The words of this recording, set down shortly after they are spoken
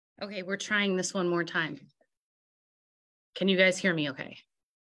Okay, we're trying this one more time. Can you guys hear me okay?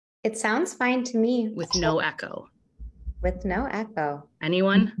 It sounds fine to me. With no echo. With no echo.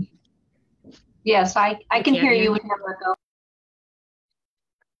 Anyone? Yes, I can hear you with no echo.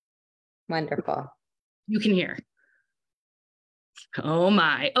 Wonderful. You can hear. Oh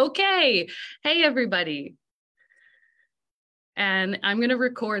my. Okay. Hey, everybody. And I'm going to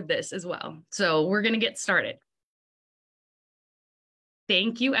record this as well. So we're going to get started.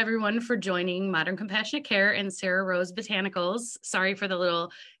 Thank you, everyone, for joining Modern Compassionate Care and Sarah Rose Botanicals. Sorry for the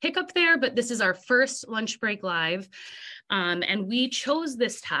little hiccup there, but this is our first lunch break live. And we chose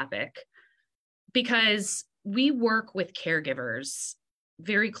this topic because we work with caregivers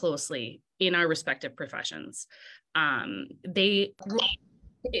very closely in our respective professions. They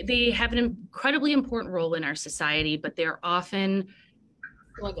have an incredibly important role in our society, but they're often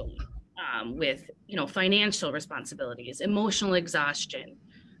struggling with, financial responsibilities, emotional exhaustion,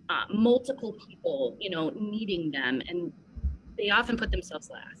 multiple people, needing them, and they often put themselves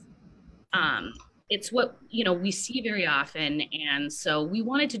last. It's what, we see very often. And so we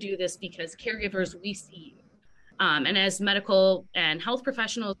wanted to do this because caregivers, we see you. And as medical and health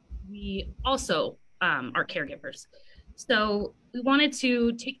professionals, we also are caregivers. So we wanted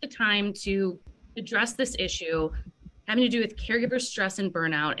to take the time to address this issue having to do with caregiver stress and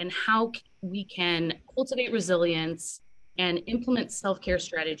burnout and how we can cultivate resilience and implement self-care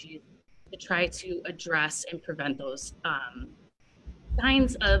strategies to try to address and prevent those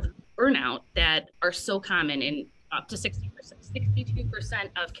signs of burnout that are so common in up to 60%. 62%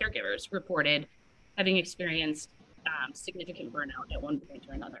 of caregivers reported having experienced significant burnout at one point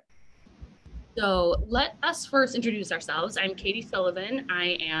or another. So let us first introduce ourselves. I'm Katie Sullivan.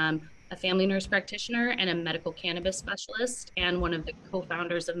 I am a family nurse practitioner and a medical cannabis specialist and one of the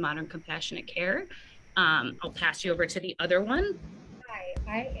co-founders of Modern Compassionate Care. I'll pass you over to the other one. Hi,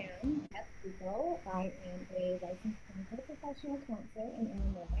 I am Ep.1. I am a licensed clinical professional counselor in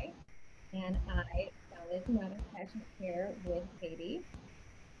Illinois, and I founded Modern Compassionate Care with Katie.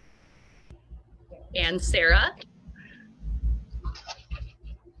 And Sarah.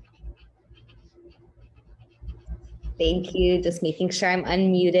 Thank you. Just making sure I'm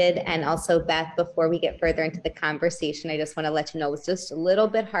unmuted. And also, Beth, before we get further into the conversation, I just want to let you know it's just a little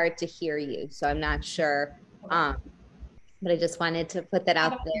bit hard to hear you. So I'm not sure, but I just wanted to put that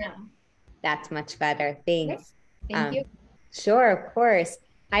out there. That's much better. Thanks. Thank you. Sure, of course.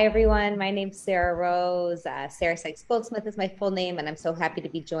 Hi, everyone. My name's Sarah Rose. Sarah Sykes Goldsmith is my full name, and I'm so happy to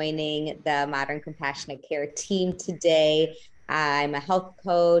be joining the Modern Compassionate Care team today. I'm a health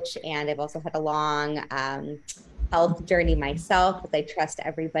coach, and I've also had a long health journey myself, as I trust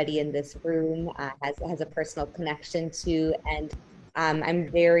everybody in this room has a personal connection to. And I'm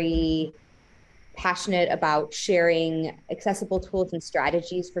very passionate about sharing accessible tools and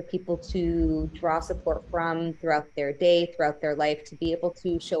strategies for people to draw support from throughout their day, throughout their life, to be able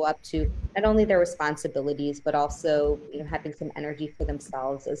to show up to not only their responsibilities, but also, having some energy for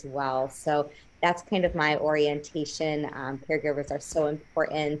themselves as well. So that's kind of my orientation. Caregivers are so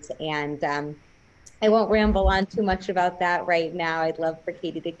important, and I won't ramble on too much about that right now. I'd love for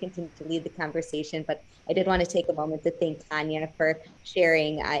Katie to continue to lead the conversation, but I did want to take a moment to thank Tanya for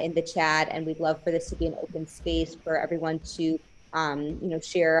sharing in the chat, and we'd love for this to be an open space for everyone to,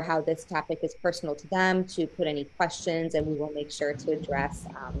 share how this topic is personal to them, to put any questions, and we will make sure to address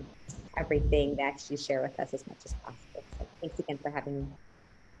everything that you share with us as much as possible. So thanks again for having me.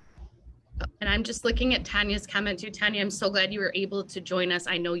 And I'm just looking at Tanya's comment too. Tanya, I'm so glad you were able to join us.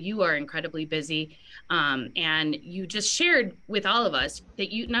 I know you are incredibly busy. And you just shared with all of us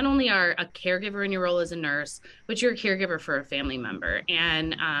that you not only are a caregiver in your role as a nurse, but you're a caregiver for a family member.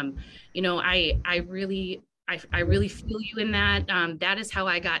 And, I really feel you in that. That is how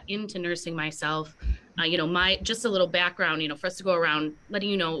I got into nursing myself. Just a little background, for us to go around letting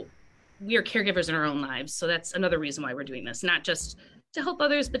you know, we are caregivers in our own lives. So that's another reason why we're doing this, not just to help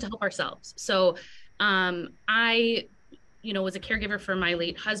others, but to help ourselves. So I was a caregiver for my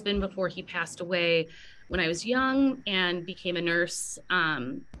late husband before he passed away when I was young, and became a nurse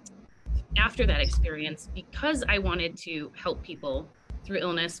after that experience because I wanted to help people through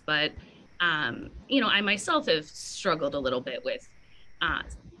illness. But, I myself have struggled a little bit with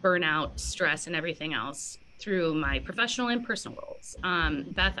burnout, stress, and everything else through my professional and personal roles.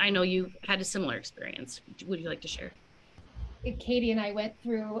 Beth, I know you've had a similar experience. Would you like to share? Katie and I went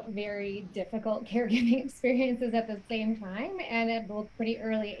through very difficult caregiving experiences at the same time, and at both pretty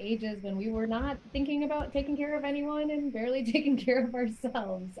early ages when we were not thinking about taking care of anyone and barely taking care of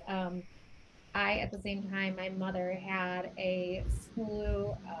ourselves. At the same time, my mother had a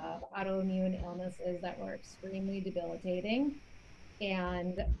slew of autoimmune illnesses that were extremely debilitating.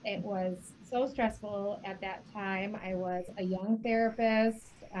 And it was so stressful at that time. I was a young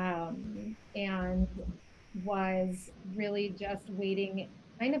therapist, and was really just waiting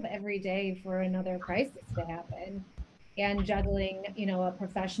kind of every day for another crisis to happen, and juggling, a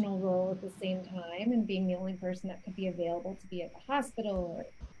professional role at the same time, and being the only person that could be available to be at the hospital or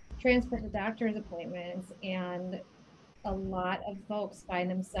transport to doctor's appointments. And a lot of folks find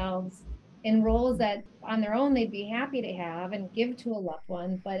themselves in roles that on their own they'd be happy to have and give to a loved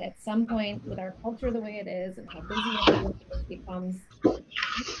one, but at some point, with our culture the way it is and how busy everyone is, becomes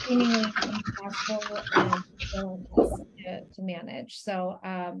seemingly impossible and killing us to manage. So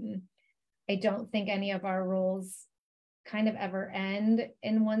I don't think any of our roles kind of ever end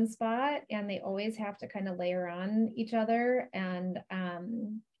in one spot, and they always have to kind of layer on each other, and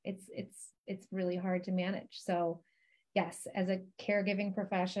it's really hard to manage. So yes, as a caregiving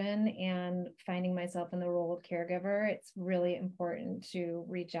profession and finding myself in the role of caregiver, it's really important to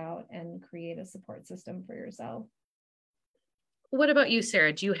reach out and create a support system for yourself. What about you,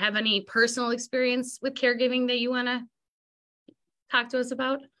 Sarah? Do you have any personal experience with caregiving that you want to talk to us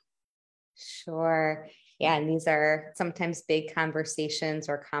about? Sure. Yeah, and these are sometimes big conversations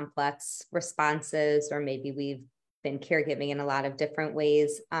or complex responses, or maybe we've been caregiving in a lot of different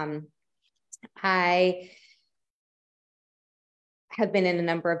ways. I have been in a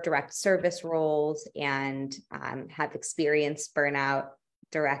number of direct service roles and have experienced burnout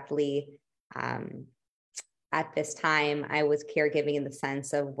directly. At this time, I was caregiving in the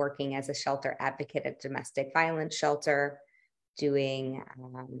sense of working as a shelter advocate at domestic violence shelter, doing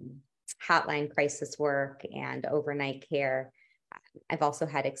hotline crisis work and overnight care. I've also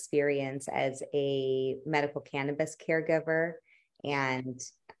had experience as a medical cannabis caregiver, and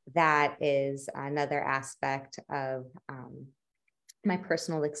that is another aspect of my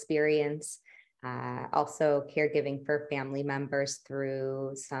personal experience. Also caregiving for family members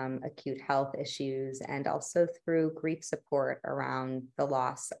through some acute health issues, and also through grief support around the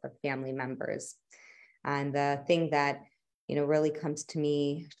loss of family members. And the thing that really comes to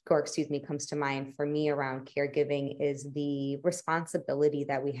mind for me around caregiving is the responsibility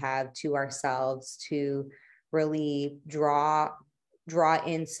that we have to ourselves to really draw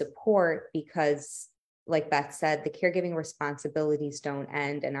in support, because like Beth said, the caregiving responsibilities don't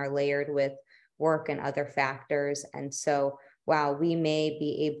end and are layered with work and other factors. And so while we may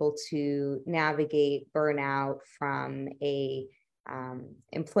be able to navigate burnout from a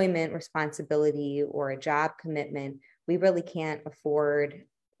employment responsibility or a job commitment, we really can't afford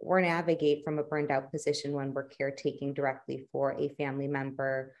or navigate from a burned out position when we're caretaking directly for a family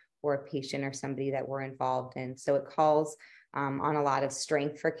member or a patient or somebody that we're involved in. So it calls on a lot of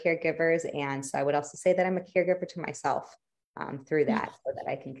strength for caregivers. And so I would also say that I'm a caregiver to myself through that, so that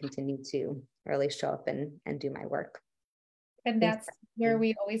I can continue to really show up and do my work. And that's where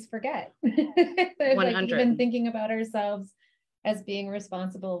we always forget. Like even thinking about ourselves as being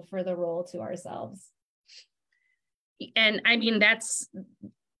responsible for the role to ourselves. And I mean, that's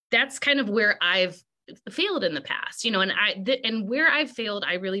kind of where I've failed in the past, and where I've failed,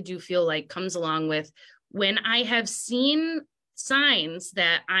 I really do feel like comes along with when I have seen signs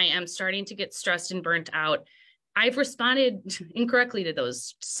that I am starting to get stressed and burnt out. I've responded incorrectly to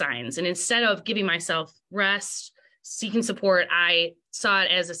those signs. And instead of giving myself rest, seeking support, I saw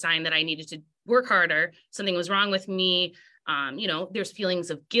it as a sign that I needed to work harder. Something was wrong with me. There's feelings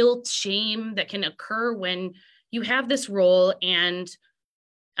of guilt, shame that can occur when you have this role and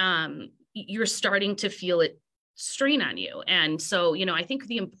you're starting to feel it strain on you. And so, I think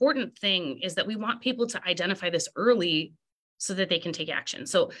the important thing is that we want people to identify this early so that they can take action.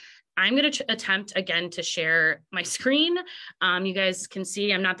 So I'm going to attempt again to share my screen. You guys can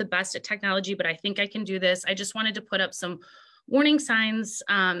see I'm not the best at technology, but I think I can do this. I just wanted to put up some warning signs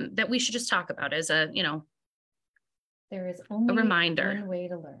that we should just talk about as a, there is only a reminder. One way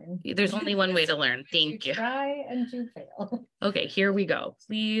to learn. There's only one way to learn. Thank you. Try and to fail. Okay, here we go.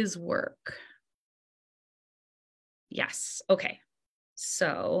 Please work. Yes. Okay.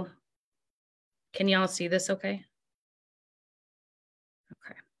 So can y'all see this okay?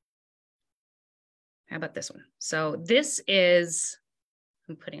 Okay. How about this one? So this is,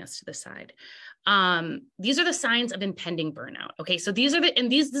 I'm putting us to the side. These are the signs of impending burnout. Okay. So these are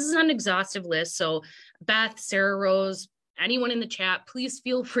this is an exhaustive list. So Beth, Sarah Rose, anyone in the chat, please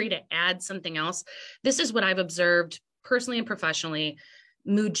feel free to add something else. This is what I've observed personally and professionally.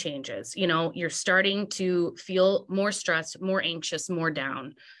 Mood changes, you're starting to feel more stressed, more anxious, more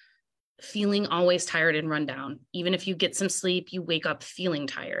down, feeling always tired and run down. Even if you get some sleep, you wake up feeling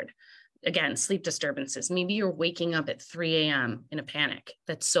tired. Again, sleep disturbances. Maybe you're waking up at 3 a.m. in a panic.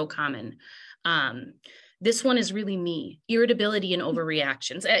 That's so common. This one is really me. Irritability and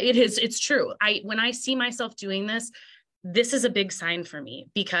overreactions. It's true. When I see myself doing this, this is a big sign for me,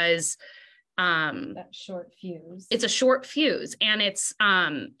 because that short fuse. It's a short fuse, and it's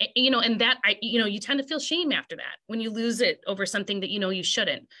and that you tend to feel shame after that when you lose it over something that you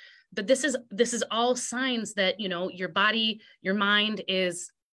shouldn't. But this is all signs that your body, your mind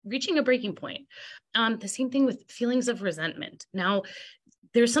is reaching a breaking point. The same thing with feelings of resentment. Now,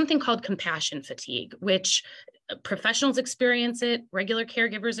 there's something called compassion fatigue, which professionals experience it, regular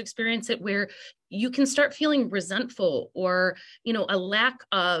caregivers experience it, where you can start feeling resentful or a lack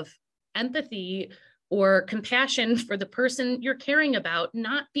of empathy or compassion for the person you're caring about,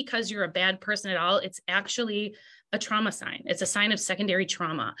 not because you're a bad person at all. It's actually a trauma sign. It's a sign of secondary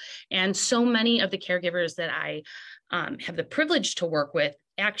trauma. And so many of the caregivers that I have the privilege to work with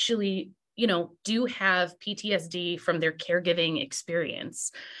actually, do have PTSD from their caregiving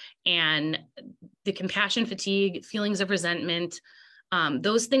experience. And the compassion fatigue, feelings of resentment,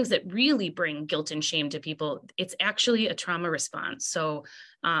 those things that really bring guilt and shame to people, it's actually a trauma response. So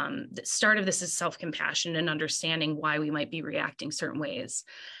the start of this is self-compassion and understanding why we might be reacting certain ways.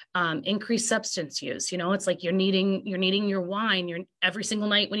 Increased substance use, it's like you're needing your wine, every single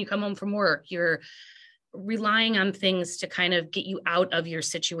night when you come home from work, you're relying on things to kind of get you out of your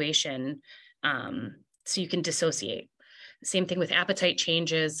situation, so you can dissociate. Same thing with appetite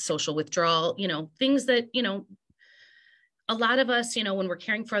changes, social withdrawal, things that, a lot of us, when we're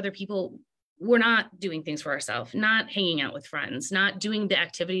caring for other people, we're not doing things for ourselves, not hanging out with friends, not doing the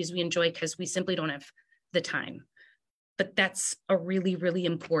activities we enjoy because we simply don't have the time. But that's a really, really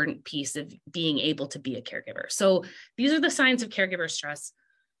important piece of being able to be a caregiver. So these are the signs of caregiver stress.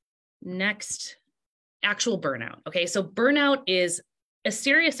 Next, actual burnout. Okay, so burnout is a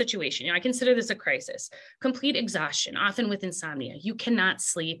serious situation. I consider this a crisis. Complete exhaustion, often with insomnia. You cannot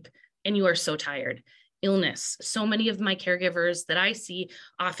sleep and you are so tired. Illness. So many of my caregivers that I see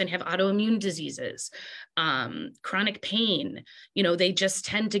often have autoimmune diseases, chronic pain. They just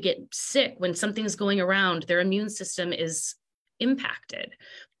tend to get sick when something's going around. Their immune system is impacted.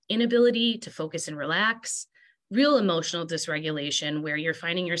 Inability to focus and relax. Real emotional dysregulation, where you're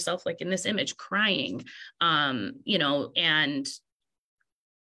finding yourself, like in this image, crying, and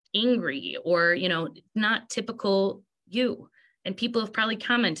angry, or, not typical you. And people have probably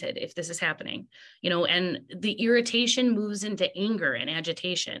commented if this is happening, and the irritation moves into anger and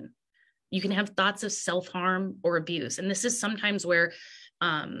agitation. You can have thoughts of self-harm or abuse. And this is sometimes where,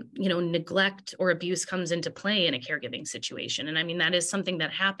 neglect or abuse comes into play in a caregiving situation. And I mean, that is something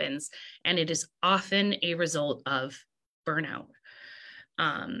that happens, and it is often a result of burnout.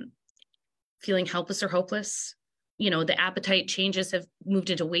 Feeling helpless or hopeless. The appetite changes have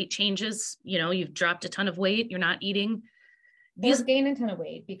moved into weight changes. You've dropped a ton of weight, you're not eating. Or gain a ton of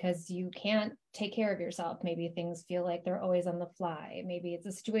weight because you can't take care of yourself. Maybe things feel like they're always on the fly. Maybe it's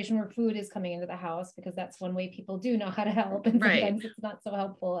a situation where food is coming into the house, because that's one way people do know how to help. And sometimes it's not so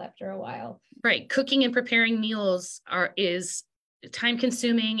helpful after a while. Right. Cooking and preparing meals is time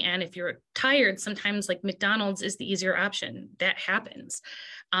consuming. And if you're tired, sometimes like McDonald's is the easier option. That happens.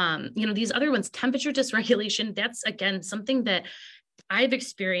 These other ones, temperature dysregulation, that's again, something that I've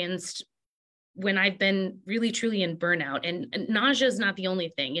experienced when I've been really, truly in burnout. And nausea is not the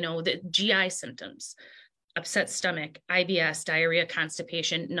only thing, the GI symptoms, upset stomach, IBS, diarrhea,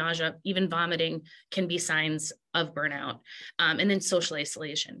 constipation, nausea, even vomiting can be signs of burnout. And then social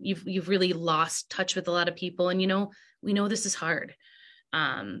isolation. You've really lost touch with a lot of people. And, we know this is hard.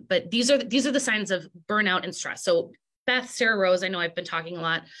 But these are the signs of burnout and stress. So Beth, Sarah Rose, I know I've been talking a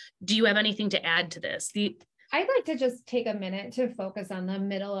lot. Do you have anything to add to this? I'd like to just take a minute to focus on the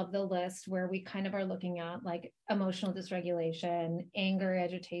middle of the list, where we kind of are looking at like emotional dysregulation, anger,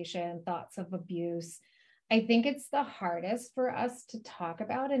 agitation, thoughts of abuse. I think it's the hardest for us to talk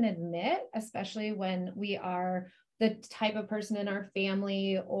about and admit, especially when we are the type of person in our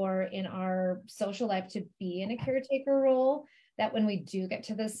family or in our social life to be in a caretaker role, that when we do get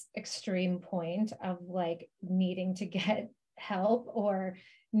to this extreme point of like needing to get help or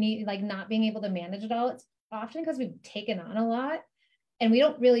not being able to manage it all, it's often because we've taken on a lot and we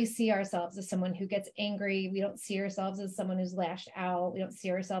don't really see ourselves as someone who gets angry. We don't see ourselves as someone who's lashed out. We don't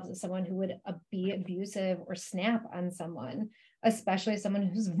see ourselves as someone who would be abusive or snap on someone, especially someone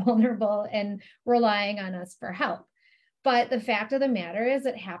who's vulnerable and relying on us for help. But the fact of the matter is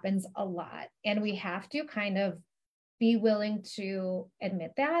it happens a lot, and we have to kind of be willing to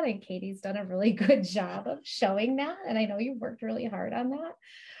admit that. And Katie's done a really good job of showing that. And I know you've worked really hard on that.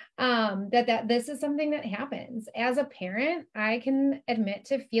 That this is something that happens. As a parent, I can admit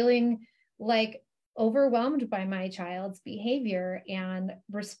to feeling like overwhelmed by my child's behavior and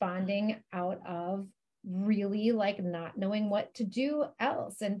responding out of really like not knowing what to do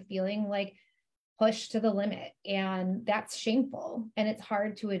else and feeling like pushed to the limit. And that's shameful. And it's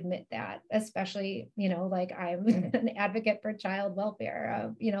hard to admit that, especially, like I'm an advocate for child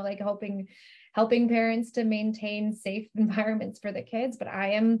welfare, like helping parents to maintain safe environments for the kids, but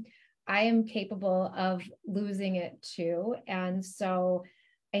I am capable of losing it too. And so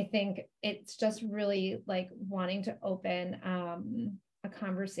I think it's just really like wanting to open a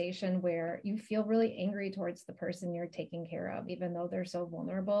conversation where you feel really angry towards the person you're taking care of, even though they're so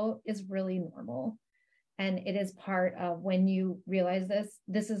vulnerable, is really normal. And it is part of when you realize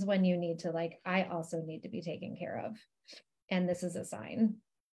this is when you need to like, I also need to be taken care of. And this is a sign.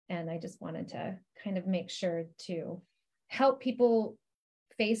 And I just wanted to kind of make sure to help people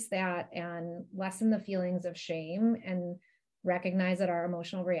face that and lessen the feelings of shame and recognize that our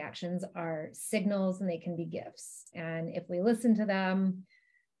emotional reactions are signals and they can be gifts. And if we listen to them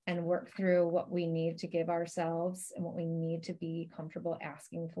and work through what we need to give ourselves and what we need to be comfortable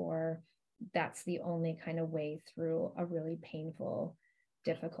asking for, that's the only kind of way through a really painful,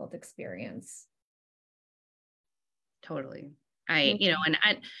 difficult experience. Totally.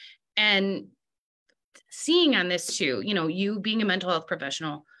 And seeing on this too, you being a mental health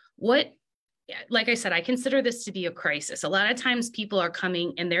professional, like I said, I consider this to be a crisis. A lot of times people are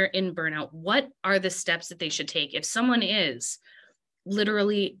coming and they're in burnout. What are the steps that they should take if someone is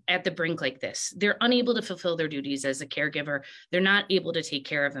literally at the brink like this? They're unable to fulfill their duties as a caregiver. They're not able to take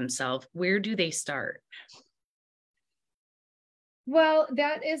care of themselves. Where do they start? Well,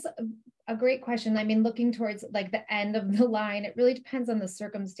 that is a great question. I mean, looking towards like the end of the line, it really depends on the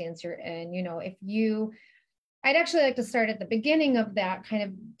circumstance you're in. I'd actually like to start at the beginning of that kind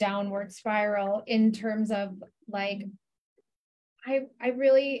of downward spiral in terms of like, I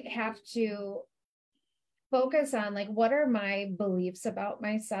really have to focus on like, what are my beliefs about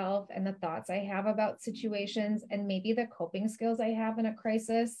myself and the thoughts I have about situations and maybe the coping skills I have in a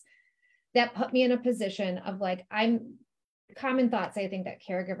crisis that put me in a position of like, common thoughts I think that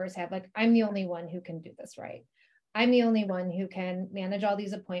caregivers have, like, I'm the only one who can do this right. I'm the only one who can manage all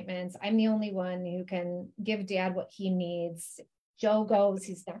these appointments. I'm the only one who can give dad what he needs. Joe goes,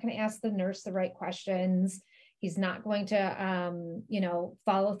 he's not going to ask the nurse the right questions. He's not going to,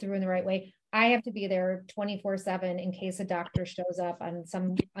 follow through in the right way. I have to be there 24/7 in case a doctor shows up on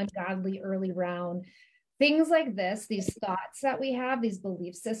some ungodly early round. Things like this, these thoughts that we have, these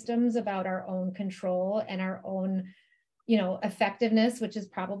belief systems about our own control and our own effectiveness, which is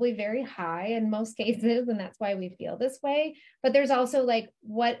probably very high in most cases. And that's why we feel this way. But there's also like,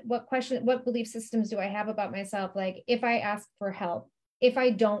 what belief systems do I have about myself? Like if I ask for help, if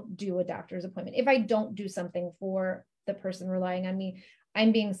I don't do a doctor's appointment, if I don't do something for the person relying on me,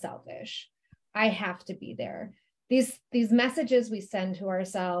 I'm being selfish. I have to be there. These messages we send to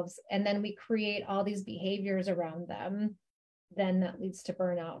ourselves, and then we create all these behaviors around them, then that leads to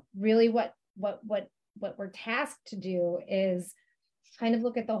burnout. Really what we're tasked to do is kind of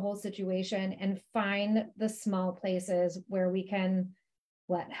look at the whole situation and find the small places where we can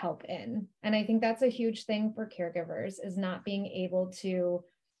let help in. And I think that's a huge thing for caregivers, is not being able to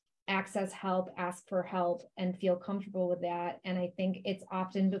access help, ask for help, and feel comfortable with that. And I think it's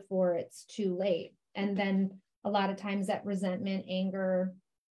often before it's too late. And then a lot of times that resentment, anger,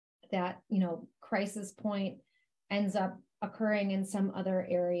 that, crisis point ends up occurring in some other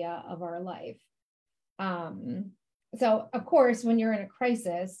area of our life. So of course, when you're in a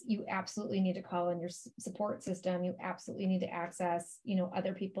crisis, you absolutely need to call on your support system. You absolutely need to access,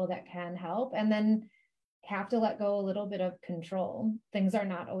 other people that can help, and then have to let go a little bit of control. Things are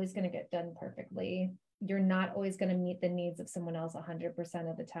not always going to get done perfectly. You're not always going to meet the needs of someone else 100%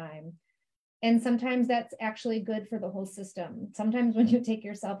 of the time. And sometimes that's actually good for the whole system. Sometimes when you take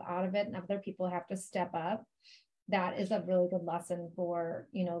yourself out of it and other people have to step up, that is a really good lesson for,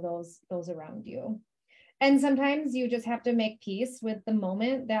 those around you. And sometimes you just have to make peace with the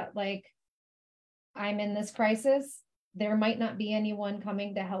moment that, like, I'm in this crisis. There might not be anyone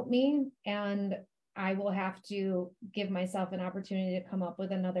coming to help me, and I will have to give myself an opportunity to come up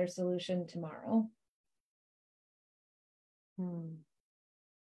with another solution tomorrow.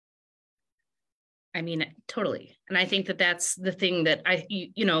 I mean, totally. And I think that that's the thing that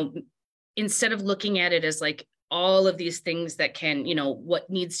instead of looking at it as like all of these things that can, what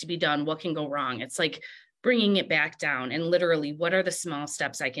needs to be done, what can go wrong, it's like bringing it back down and literally, what are the small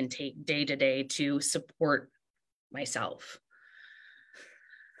steps I can take day to day to support myself?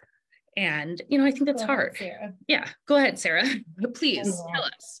 And, I think that's hard. Sarah. Yeah, go ahead, Sarah. Please tell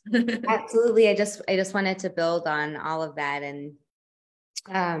us. Absolutely. I just wanted to build on all of that. And,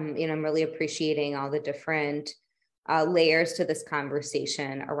 I'm really appreciating all the different layers to this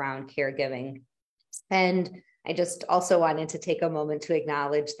conversation around caregiving. And I just also wanted to take a moment to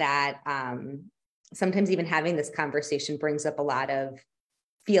acknowledge that sometimes even having this conversation brings up a lot of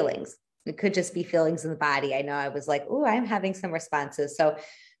feelings. It could just be feelings in the body. I know I was like, oh, I'm having some responses. So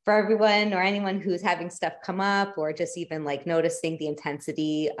for everyone or anyone who's having stuff come up, or just even like noticing the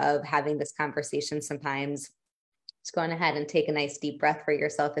intensity of having this conversation sometimes, just go on ahead and take a nice deep breath for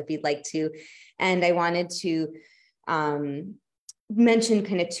yourself if you'd like to. And I wanted to mention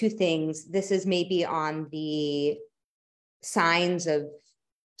kind of two things. This is maybe on the signs of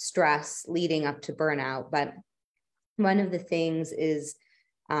stress leading up to burnout, but one of the things is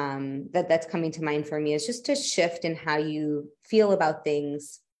that's coming to mind for me is just a shift in how you feel about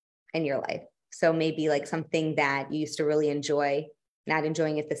things in your life. So maybe like something that you used to really enjoy, not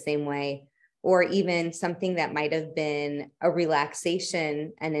enjoying it the same way, or even something that might have been a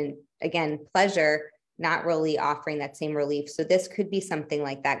relaxation and again, pleasure, not really offering that same relief. So this could be something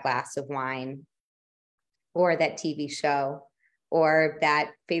like that glass of wine, or that TV show, or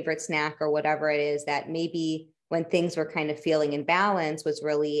that favorite snack, or whatever it is that maybe when things were kind of feeling in balance was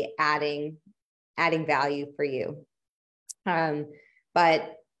really adding value for you.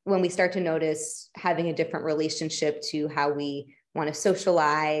 But when we start to notice having a different relationship to how we want to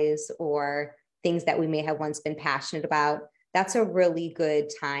socialize, or things that we may have once been passionate about, that's a really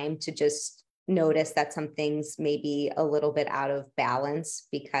good time to just notice that some things may be a little bit out of balance,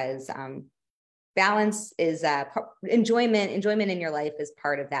 because balance is enjoyment in your life is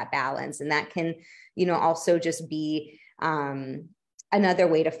part of that balance. And that can, also just be another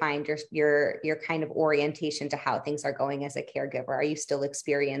way to find your kind of orientation to how things are going as a caregiver. Are you still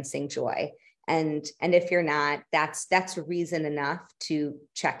experiencing joy? And if you're not, that's reason enough to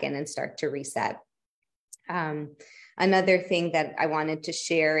check in and start to reset. Another thing that I wanted to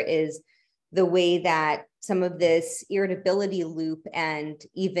share is the way that some of this irritability loop and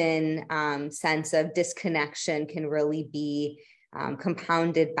even sense of disconnection can really be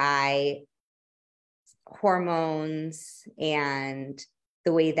compounded by hormones and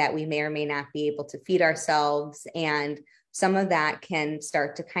the way that we may or may not be able to feed ourselves. And some of that can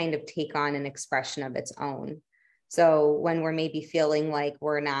start to kind of take on an expression of its own. So when we're maybe feeling like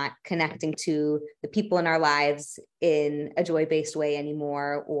we're not connecting to the people in our lives in a joy-based way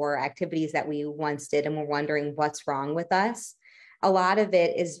anymore, or activities that we once did, and we're wondering what's wrong with us, a lot of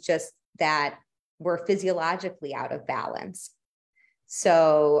it is just that we're physiologically out of balance.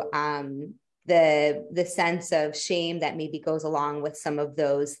 So the sense of shame that maybe goes along with some of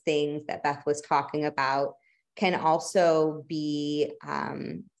those things that Beth was talking about can also be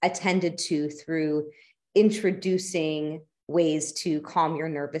attended to through introducing ways to calm your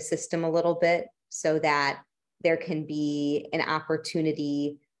nervous system a little bit, so that there can be an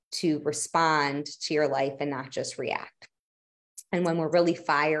opportunity to respond to your life and not just react. And when we're really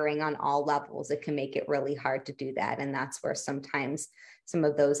firing on all levels, it can make it really hard to do that. And that's where sometimes some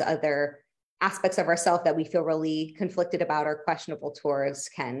of those other aspects of ourselves that we feel really conflicted about or questionable towards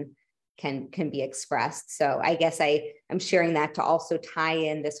can be expressed. So I guess I'm sharing that to also tie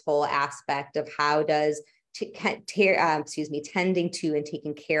in this whole aspect of how does tending to and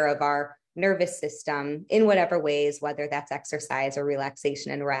taking care of our nervous system in whatever ways, whether that's exercise or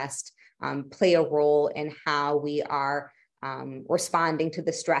relaxation and rest, play a role in how we are responding to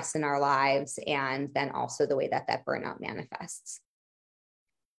the stress in our lives, and then also the way that burnout manifests.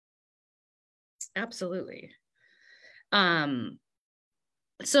 Absolutely.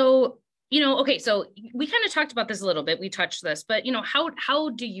 So, okay, so we kind of talked about this a little bit. We touched this, but, how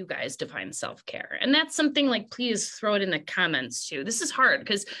do you guys define self-care? And that's something like, please throw it in the comments too. This is hard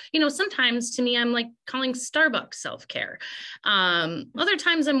because, sometimes to me, I'm like calling Starbucks self-care. Other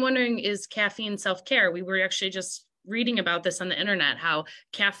times I'm wondering, is caffeine self-care? We were actually just reading about this on the internet, how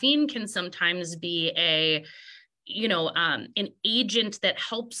caffeine can sometimes be an agent that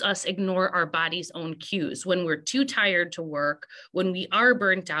helps us ignore our body's own cues. When we're too tired to work, when we are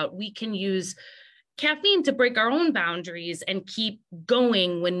burnt out, we can use caffeine to break our own boundaries and keep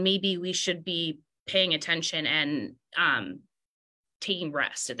going when maybe we should be paying attention and taking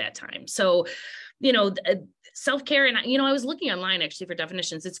rest at that time. So, self-care, and, I was looking online actually for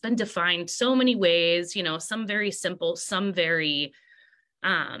definitions. It's been defined so many ways, some very simple, some very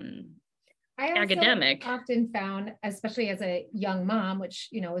academic. I often found, especially as a young mom, which,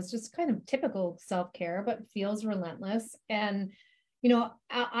 is just kind of typical self-care, but feels relentless. And,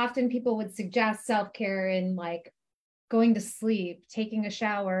 often people would suggest self-care in like going to sleep, taking a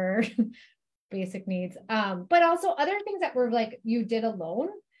shower, basic needs, but also other things that were like you did alone.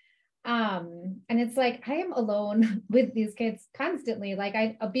 And it's like, I am alone with these kids constantly. Like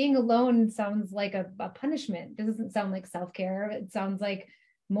being alone sounds like a punishment. It doesn't sound like self-care. It sounds like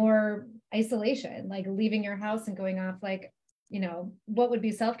more isolation, like leaving your house and going off, like, what would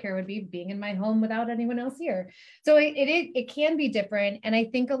be self-care would be being in my home without anyone else here. So it can be different. And I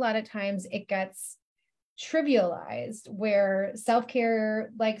think a lot of times it gets trivialized, where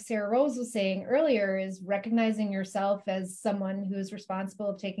self-care, like Sarah Rose was saying earlier, is recognizing yourself as someone who is responsible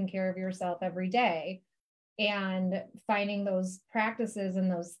of taking care of yourself every day, and finding those practices and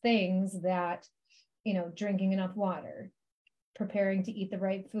those things that, drinking enough water, preparing to eat the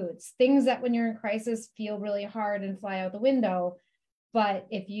right foods, things that when you're in crisis feel really hard and fly out the window. But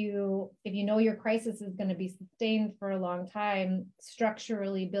if you know your crisis is going to be sustained for a long time,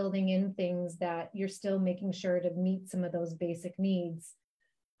 structurally building in things that you're still making sure to meet some of those basic needs,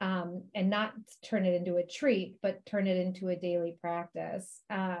 and not turn it into a treat, but turn it into a daily practice.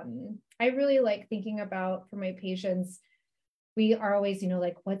 I really like thinking about, for my patients, we are always,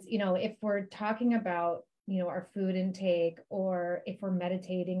 like, what's, if we're talking about, our food intake, or if we're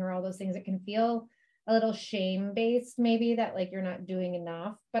meditating, or all those things, it can feel a little shame-based, maybe, that like you're not doing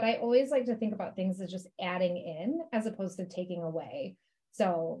enough. But I always like to think about things as just adding in as opposed to taking away.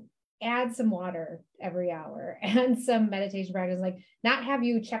 So add some water every hour and some meditation practice, like not have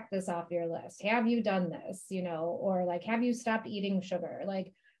you check this off your list. Have you done this, or like, have you stopped eating sugar?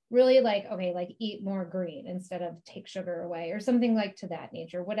 Like really, like, okay, like eat more green instead of take sugar away, or something like to that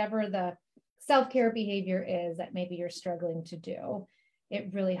nature. Whatever the self-care behavior is that maybe you're struggling to do, it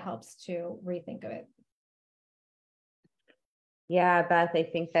really helps to rethink of it. Yeah, Beth, I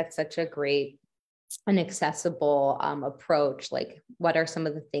think that's such a great and accessible approach. Like, what are some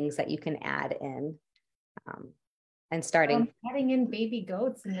of the things that you can add in? And starting adding in baby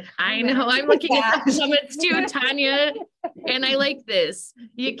goats in the comments. I know, I'm looking at the comments too, Tanya, and I like this.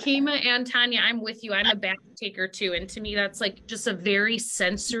 Yakima and Tanya, I'm with you. I'm a bath taker too, and to me that's like just a very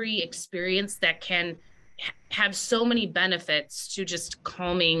sensory experience that can have so many benefits to just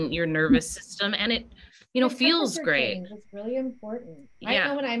calming your nervous system, and it feels great. It's really important. Yeah. I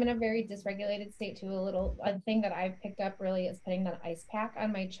know when I'm in a very dysregulated state too, a thing that I've picked up really is putting that ice pack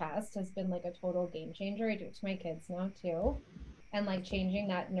on my chest has been like a total game changer. I do it to my kids now too. And like changing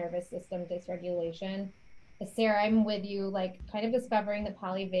that nervous system dysregulation. Sarah, I'm with you, like kind of discovering the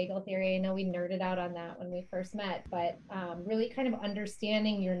polyvagal theory. I know we nerded out on that when we first met, but really kind of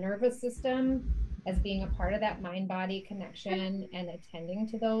understanding your nervous system as being a part of that mind-body connection, and attending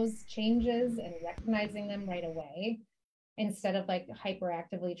to those changes and recognizing them right away, instead of like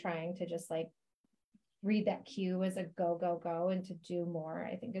hyperactively trying to just like read that cue as a go, go, go, and to do more,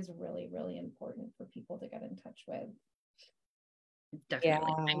 I think is really, really important for people to get in touch with. Definitely. Yeah.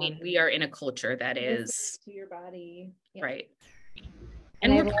 I mean, we are in a culture that is to your body. Yeah. Right.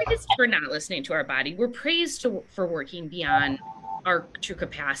 And we're praised for not listening to our body. We're praised for working beyond our true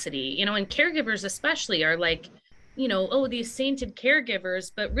capacity, and caregivers especially are like, oh, these sainted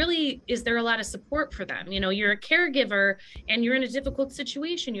caregivers, but really, is there a lot of support for them? You're a caregiver and you're in a difficult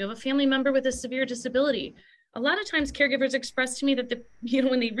situation. You have a family member with a severe disability. A lot of times caregivers express to me that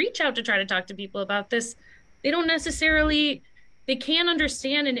when they reach out to try to talk to people about this, they can't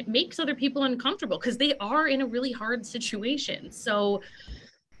understand, and it makes other people uncomfortable because they are in a really hard situation. So,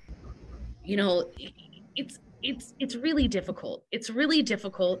 it's really difficult. It's really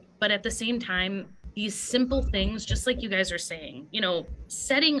difficult, but at the same time, these simple things, just like you guys are saying,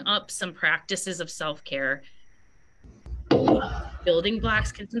 setting up some practices of self-care, building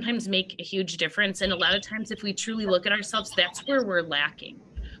blocks can sometimes make a huge difference. And a lot of times, if we truly look at ourselves, that's where we're lacking.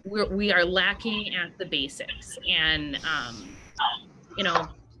 We are lacking at the basics. And, I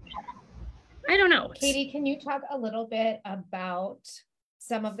don't know. Katie, can you talk a little bit about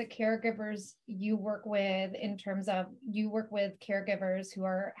some of the caregivers you work with, in terms of you work with caregivers who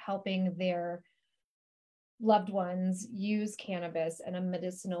are helping their loved ones use cannabis in a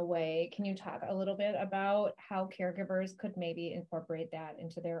medicinal way? Can you talk a little bit about how caregivers could maybe incorporate that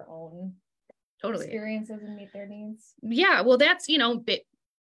into their own experiences and meet their needs? Yeah, well, that's,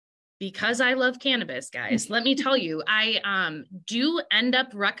 because I love cannabis, guys, let me tell you, I do end up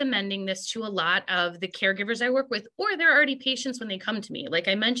recommending this to a lot of the caregivers I work with, or they're already patients when they come to me. Like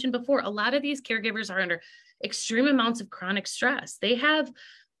I mentioned before, a lot of these caregivers are under extreme amounts of chronic stress. They have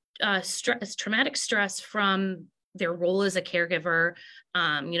traumatic stress from their role as a caregiver.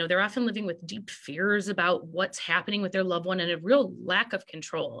 They're often living with deep fears about what's happening with their loved one and a real lack of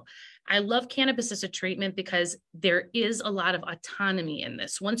control. I love cannabis as a treatment because there is a lot of autonomy in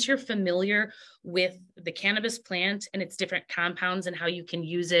this. Once you're familiar with the cannabis plant and its different compounds and how you can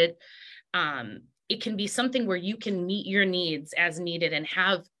use it, it can be something where you can meet your needs as needed and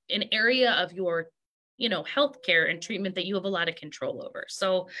have an area of your healthcare and treatment that you have a lot of control over.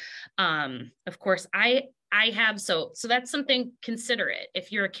 So, of course, I I have, so that's something, consider it.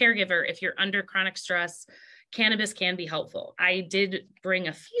 If you're a caregiver, if you're under chronic stress, cannabis can be helpful. I did bring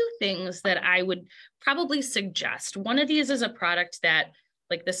a few things that I would probably suggest. One of these is a product that,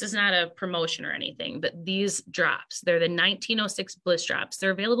 like, this is not a promotion or anything, but these drops, they're the 1906 Bliss drops.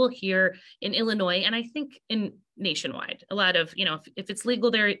 They're available here in Illinois, and I think in nationwide. A lot of, if it's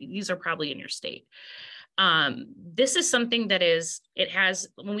legal there, these are probably in your state. This is something that it has,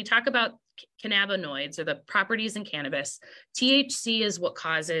 when we talk about cannabinoids or the properties in cannabis, THC is what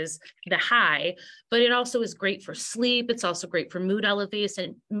causes the high, but it also is great for sleep. It's also great for mood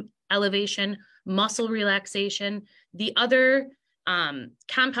elevation, muscle relaxation. The other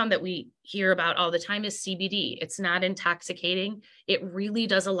compound that we hear about all the time is CBD. It's not intoxicating. It really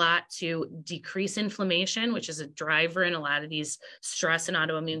does a lot to decrease inflammation, which is a driver in a lot of these stress and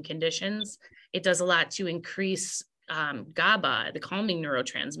autoimmune conditions. It does a lot to increase GABA, the calming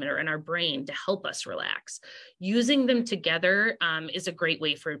neurotransmitter in our brain, to help us relax. Using them together is a great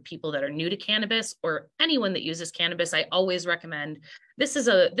way for people that are new to cannabis, or anyone that uses cannabis. I always recommend, this is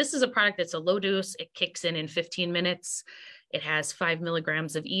a product that's a low dose. It kicks in 15 minutes. It has 5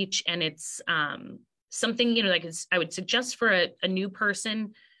 milligrams of each, and it's something, like I would suggest for a new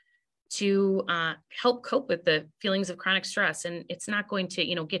person to help cope with the feelings of chronic stress. And it's not going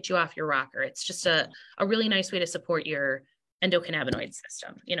to, get you off your rocker. It's just a really nice way to support your endocannabinoid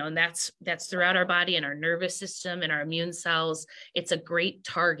system, and that's throughout our body and our nervous system and our immune cells. It's a great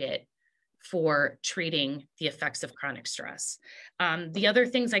target for treating the effects of chronic stress. The other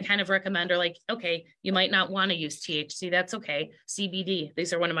things I kind of recommend are, like, okay, you might not want to use THC. That's okay. CBD,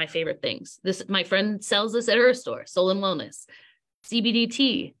 these are one of my favorite things. My friend sells this at her store, Soul and Wellness. CBD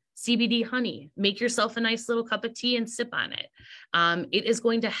tea, CBD honey. Make yourself a nice little cup of tea and sip on it. It is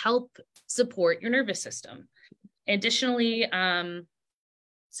going to help support your nervous system. Additionally,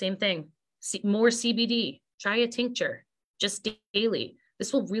 same thing, more CBD. Try a tincture just daily.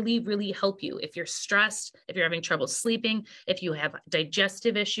 This will really, really help you if you're stressed, if you're having trouble sleeping, if you have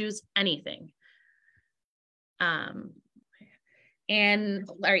digestive issues, anything. And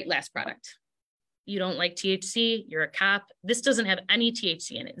all right, last product. You don't like THC, you're a cop. This doesn't have any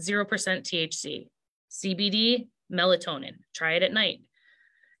THC in it, 0% THC. CBD, melatonin. Try it at night.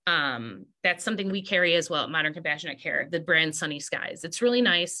 That's something we carry as well at Modern Compassionate Care, the brand Sunny Skies. It's really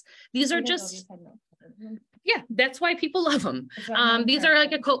nice. These are just, yeah, that's why people love them. These are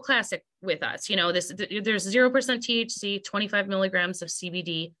like a cult classic with us. There's 0% THC, 25 milligrams of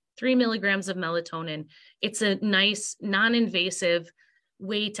CBD, 3 milligrams of melatonin. It's a nice, non-invasive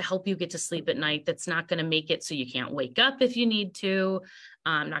way to help you get to sleep at night. That's not going to make it so you can't wake up if you need to.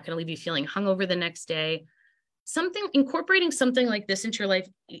 Not going to leave you feeling hungover the next day. Incorporating something like this into your life,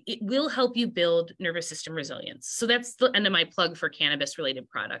 it will help you build nervous system resilience. So that's the end of my plug for cannabis related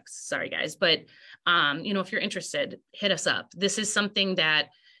products. Sorry guys, but if you're interested, hit us up. This is something that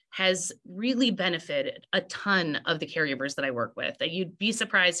has really benefited a ton of the caregivers that I work with. You'd be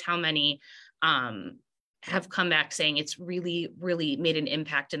surprised how many have come back saying it's really, really made an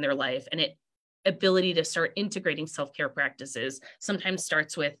impact in their life. And ability to start integrating self-care practices sometimes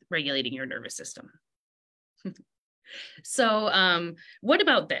starts with regulating your nervous system. So what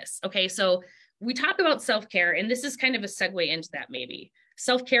about this? Okay, so we talk about self-care, and this is kind of a segue into that maybe.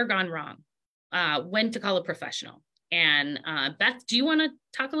 Self-care gone wrong, when to call a professional. And Beth, do you want to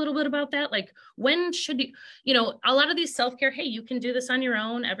talk a little bit about that? Like, when should a lot of these self-care, hey, you can do this on your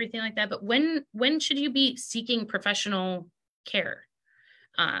own, everything like that, but when should you be seeking professional care?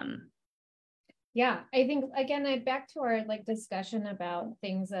 Yeah, I think, again, back to our discussion about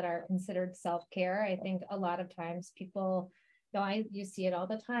things that are considered self-care. I think a lot of times people, you see it all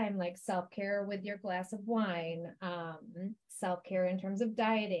the time, like self-care with your glass of wine, self-care in terms of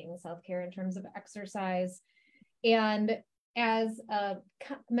dieting, self-care in terms of exercise. And as a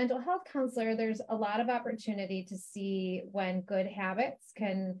mental health counselor, there's a lot of opportunity to see when good habits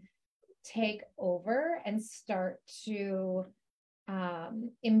can take over and start to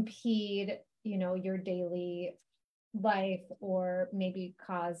impede, your daily life, or maybe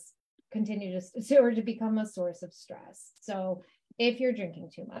continue to become a source of stress. So if you're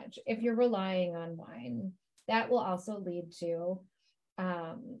drinking too much, if you're relying on wine, that will also lead to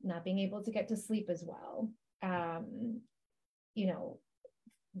not being able to get to sleep as well.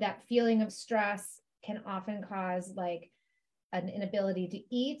 That feeling of stress can often cause an inability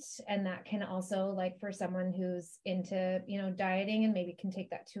to eat. And that can also, for someone who's into, dieting and maybe can take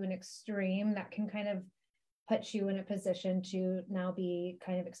that to an extreme, that can kind of put you in a position to now be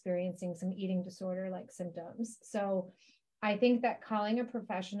kind of experiencing some eating disorder like symptoms. So I think that calling a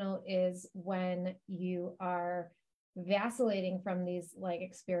professional is when you are vacillating from these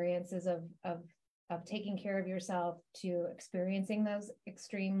experiences of of taking care of yourself to experiencing those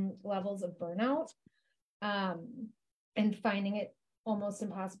extreme levels of burnout, and finding it almost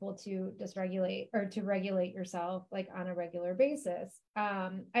impossible to dysregulate or to regulate yourself like on a regular basis.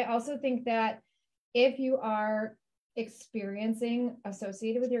 I also think that if you are experiencing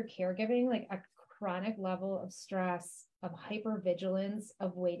associated with your caregiving, like a chronic level of stress, of hypervigilance,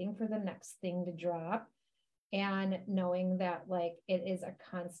 of waiting for the next thing to drop, and knowing that like it is a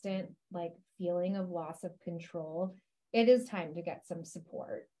constant like feeling of loss of control, it is time to get some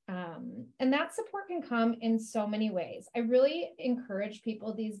support. And that support can come in so many ways. I really encourage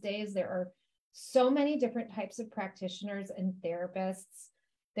people these days. There are so many different types of practitioners and therapists.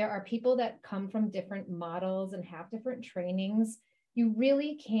 There are people that come from different models and have different trainings. You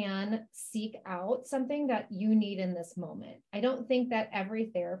really can seek out something that you need in this moment. I don't think that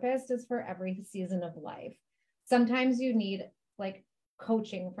every therapist is for every season of life. Sometimes you need like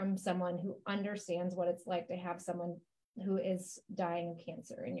coaching from someone who understands what it's like to have someone who is dying of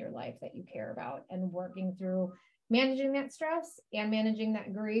cancer in your life that you care about, and working through managing that stress and managing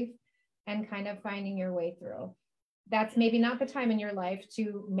that grief and kind of finding your way through. That's maybe not the time in your life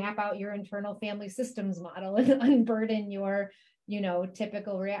to map out your internal family systems model and unburden your,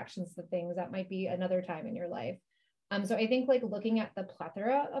 typical reactions to things. That might be another time in your life. So I think like looking at the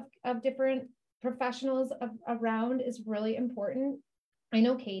plethora of different professionals around is really important. I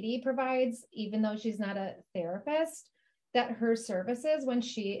know Katie provides, even though she's not a therapist, that her services, when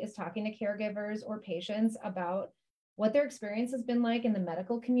she is talking to caregivers or patients about what their experience has been like in the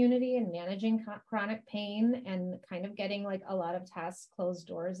medical community and managing chronic pain and kind of getting like a lot of tests, closed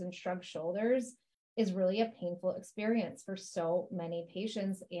doors, and shrugged shoulders, is really a painful experience for so many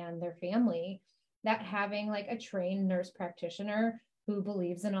patients and their family, that having like a trained nurse practitioner who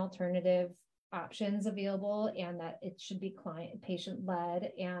believes in alternative options available and that it should be patient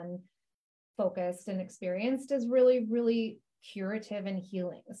led and focused and experienced is really, really curative and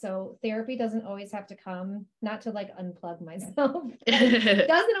healing. So therapy doesn't always have to come, not to like unplug myself, it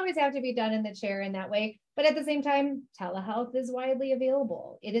doesn't always have to be done in the chair in that way. But at the same time, telehealth is widely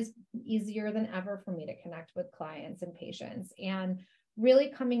available. It is easier than ever for me to connect with clients and patients, and really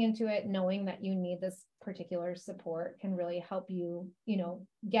coming into it knowing that you need this particular support can really help you,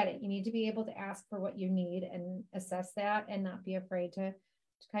 get it. You need to be able to ask for what you need and assess that, and not be afraid to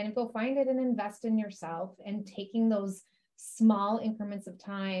kind of go find it and invest in yourself, and taking those small increments of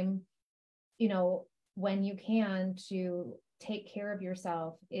time, when you can, to take care of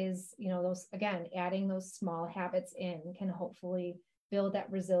yourself is, those, again, adding those small habits in can hopefully build that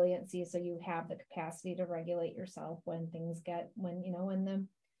resiliency, so you have the capacity to regulate yourself when things get, when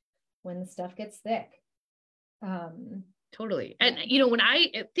the stuff gets thick. Totally. And, when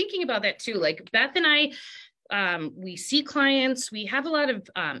I thinking about that too, like Beth and I, we see clients, we have a lot of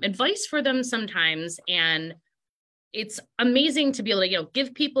advice for them sometimes. And it's amazing to be able to,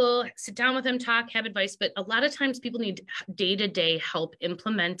 give people, sit down with them, talk, have advice. But a lot of times people need day-to-day help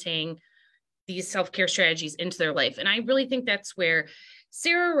implementing these self-care strategies into their life. And I really think that's where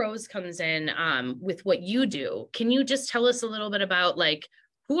Sarah Rose comes in with what you do. Can you just tell us a little bit about like,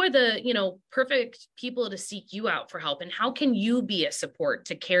 who are the, perfect people to seek you out for help, and how can you be a support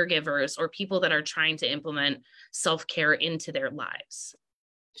to caregivers or people that are trying to implement self-care into their lives?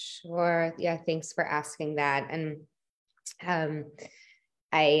 Sure. Yeah. Thanks for asking that. And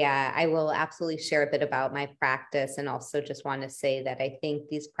I will absolutely share a bit about my practice, and also just want to say that I think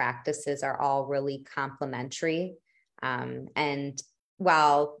these practices are all really complementary. And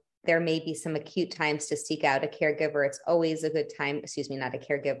while there may be some acute times to seek out a caregiver, it's always a good time, not a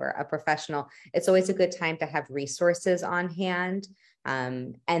caregiver, a professional. It's always a good time to have resources on hand.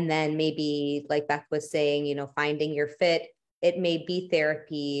 And then maybe, like Beth was saying, finding your fit. It may be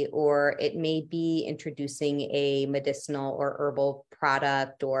therapy, or it may be introducing a medicinal or herbal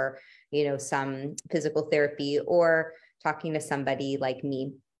product, or, some physical therapy, or talking to somebody like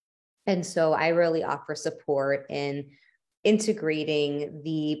me. And so I really offer support in integrating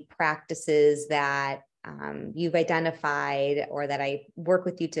the practices that you've identified, or that I work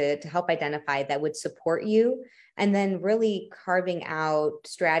with you to help identify, that would support you, and then really carving out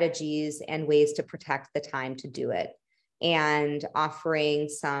strategies and ways to protect the time to do it, and offering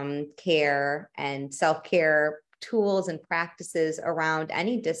some care and self-care tools and practices around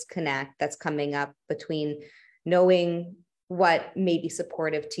any disconnect that's coming up between knowing what may be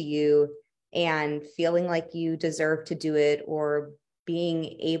supportive to you and feeling like you deserve to do it, or being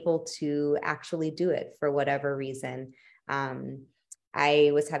able to actually do it for whatever reason.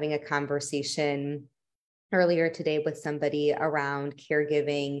 I was having a conversation earlier today with somebody around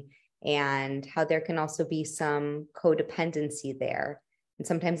caregiving, and how there can also be some codependency there. And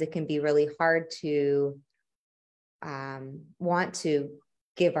sometimes it can be really hard to want to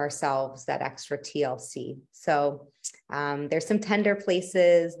give ourselves that extra TLC. So there's some tender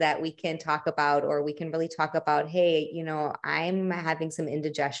places that we can talk about, or we can really talk about, hey, you know, I'm having some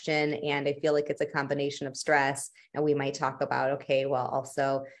indigestion and I feel like it's a combination of stress. And we might talk about, okay, well,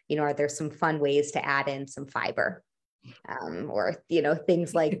 also, you know, are there some fun ways to add in some fiber? Or, you know,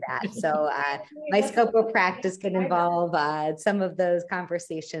 things like that. So my scope of practice can involve some of those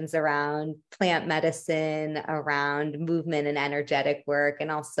conversations around plant medicine, around movement and energetic work, and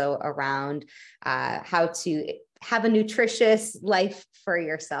also around how to have a nutritious life for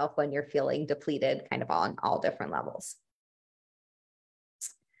yourself when you're feeling depleted, kind of on all different levels.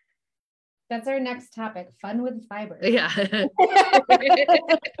 That's our next topic, fun with fiber. Yeah.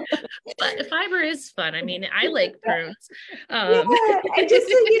 But fiber is fun. I mean, I like prunes. Yeah, and just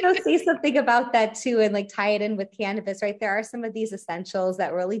to, you know, say something about that too, and like tie it in with cannabis, right? There are some of these essentials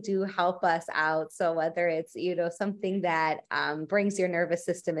that really do help us out. So whether it's, you know, something that brings your nervous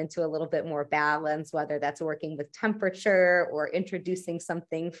system into a little bit more balance, whether that's working with temperature or introducing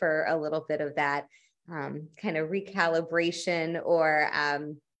something for a little bit of that kind of recalibration, or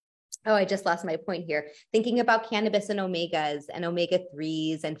oh, I just lost my point here. Thinking about cannabis and omegas and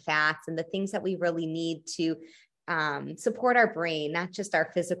omega-3s and fats and the things that we really need to support our brain, not just our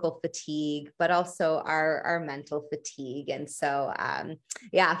physical fatigue, but also our mental fatigue. And so,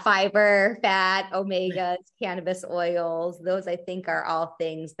 yeah, fiber, fat, omegas, cannabis oils, those I think are all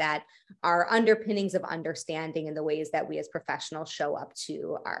things that are underpinnings of understanding in the ways that we as professionals show up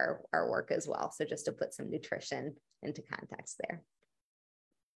to our work as well. So just to put some nutrition into context there.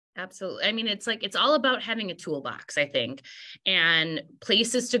 Absolutely. I mean, it's like, it's all about having a toolbox, I think, and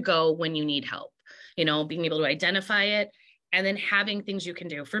places to go when you need help, you know, being able to identify it and then having things you can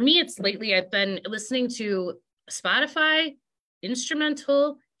do. For me, it's lately I've been listening to Spotify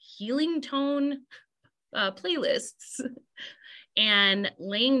instrumental healing tone playlists and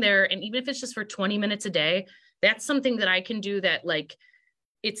laying there. And even if it's just for 20 minutes a day, that's something that I can do that, like,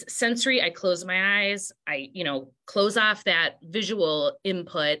 it's sensory. I close my eyes. I, you know, close off that visual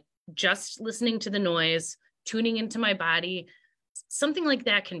input, just listening to the noise, tuning into my body. Something like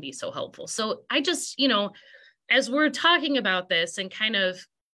that can be so helpful. So I just, you know, as we're talking about this and kind of,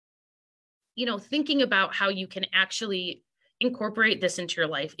 you know, thinking about how you can actually incorporate this into your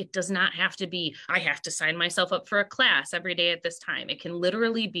life, it does not have to be, I have to sign myself up for a class every day at this time. It can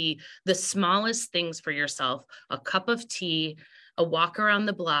literally be the smallest things for yourself, a cup of tea, a walk around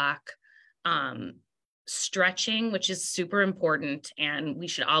the block, stretching, which is super important. And we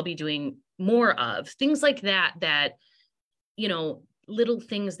should all be doing more of things like that, that, you know, little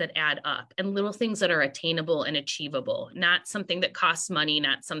things that add up and little things that are attainable and achievable, not something that costs money,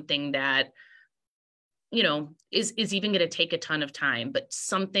 not something that, you know, is even going to take a ton of time, but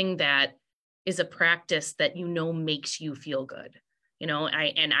something that is a practice that, you know, makes you feel good. You know,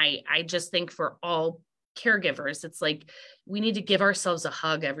 I just think for all caregivers, it's like, we need to give ourselves a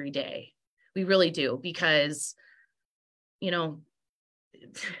hug every day. We really do, because, you know,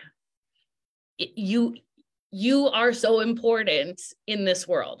 you are so important in this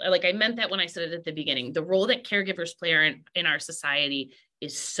world. Like, I meant that when I said it at the beginning. The role that caregivers play in our society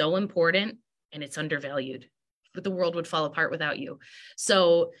is so important, and it's undervalued. But the world would fall apart without you.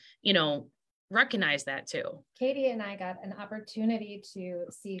 So, you know, recognize that too. Katie and I got an opportunity to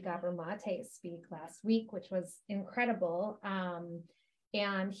see Gabor Mate speak last week, which was incredible.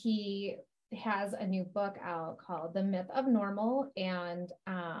 And he has a new book out called The Myth of Normal. And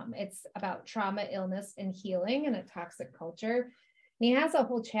it's about trauma, illness, and healing in a toxic culture. And he has a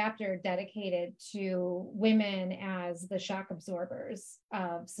whole chapter dedicated to women as the shock absorbers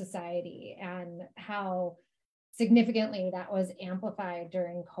of society, and how significantly that was amplified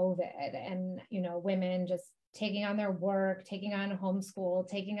during COVID. And, you know, women just taking on their work, taking on homeschool,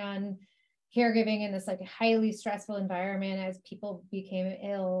 taking on caregiving in this like highly stressful environment as people became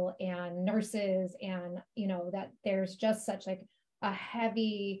ill, and nurses, and, you know, that there's just such like a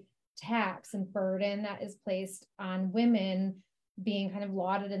heavy tax and burden that is placed on women being kind of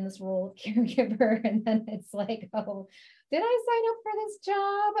lauded in this role of caregiver. And then it's like, oh, did I sign up for this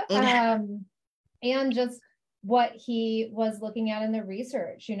job? And just what he was looking at in the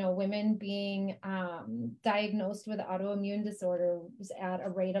research, you know, women being diagnosed with autoimmune disorders at a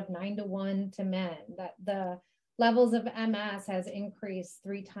rate of 9-to-1 to men, that the levels of MS has increased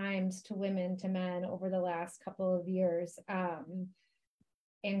 3 times to women to men over the last couple of years.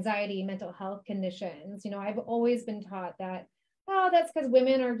 Anxiety, mental health conditions, you know, I've always been taught that, oh, that's because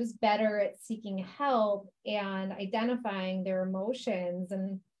women are just better at seeking help and identifying their emotions.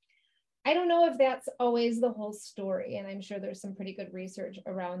 And I don't know if that's always the whole story, and I'm sure there's some pretty good research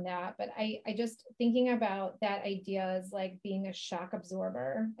around that, but I just thinking about that idea as like being a shock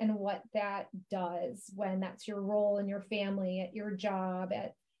absorber and what that does when that's your role in your family, at your job,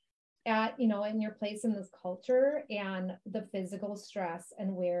 at in your place in this culture, and the physical stress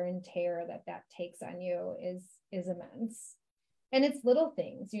and wear and tear that takes on you is immense. And it's little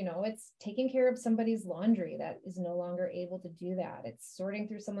things, it's taking care of somebody's laundry that is no longer able to do that. It's sorting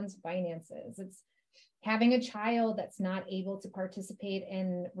through someone's finances. It's having a child that's not able to participate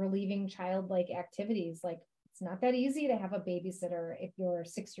in relieving childlike activities. Like, it's not that easy to have a babysitter if your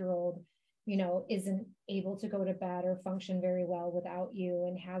 6-year-old, isn't able to go to bed or function very well without you,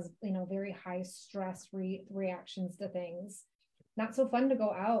 and has, very high stress reactions to things. Not so fun to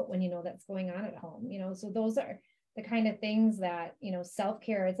go out when that's going on at home, so those are the kind of things that,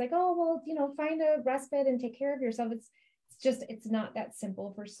 self-care, it's like, oh, well, find a respite and take care of yourself. It's not that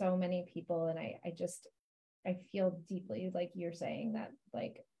simple for so many people. And I feel deeply, like you're saying, that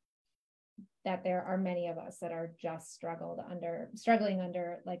there are many of us that are just struggling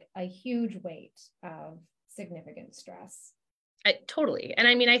under like a huge weight of significant stress. Totally. And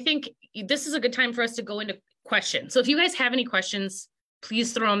I mean, I think this is a good time for us to go into questions. So if you guys have any questions,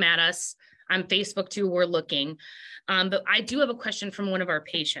 please throw them at us. On Facebook too, we're looking. But I do have a question from one of our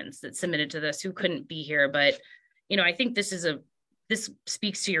patients that submitted to this who couldn't be here. But, I think this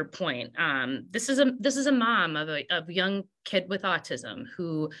speaks to your point. This is a mom of a young kid with autism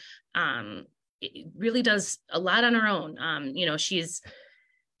who really does a lot on her own.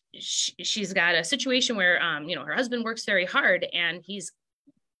 She's got a situation where, her husband works very hard and he's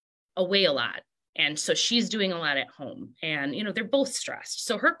away a lot. And so she's doing a lot at home, and, they're both stressed.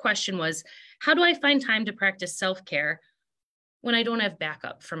 So her question was, how do I find time to practice self-care when I don't have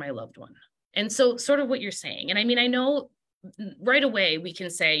backup for my loved one? And so sort of what you're saying. And I mean, I know right away we can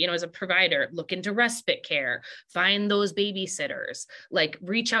say, as a provider, look into respite care, find those babysitters, like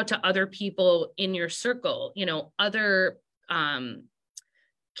reach out to other people in your circle, other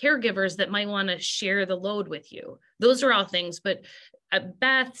caregivers that might want to share the load with you. Those are all things. But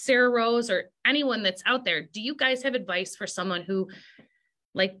Beth, Sarah Rose, or anyone that's out there, do you guys have advice for someone who,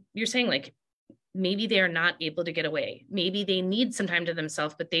 like you're saying, like maybe they are not able to get away, maybe they need some time to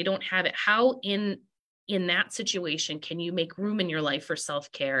themselves, but they don't have it? How in that situation can you make room in your life for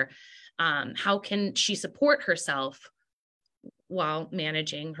self-care? How can she support herself while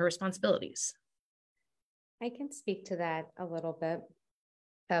managing her responsibilities? I can speak to that a little bit.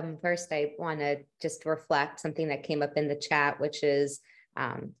 First, I want to just reflect something that came up in the chat, which is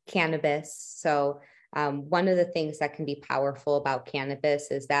cannabis. So one of the things that can be powerful about cannabis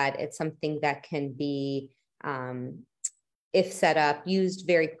is that it's something that can be, if set up, used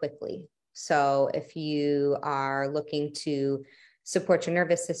very quickly. So if you are looking to support your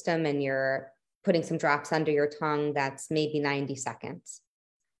nervous system and you're putting some drops under your tongue, that's maybe 90 seconds.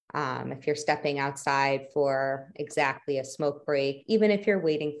 If you're stepping outside for exactly a smoke break, even if you're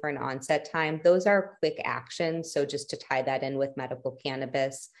waiting for an onset time, those are quick actions. So just to tie that in with medical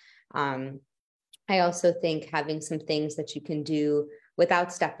cannabis. I also think having some things that you can do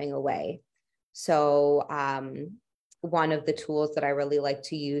without stepping away. So one of the tools that I really like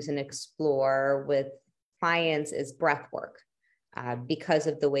to use and explore with clients is breath work. Because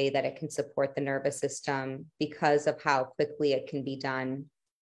of the way that it can support the nervous system, because of how quickly it can be done.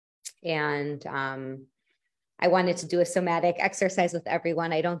 And I wanted to do a somatic exercise with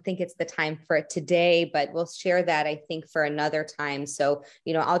everyone. I don't think it's the time for it today, but we'll share that, I think, for another time. So,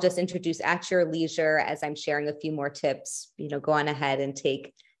 I'll just introduce at your leisure as I'm sharing a few more tips. Go on ahead and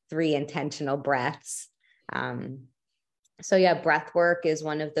take 3 intentional breaths. So yeah, breath work is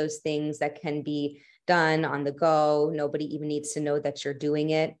one of those things that can be done on the go. Nobody even needs to know that you're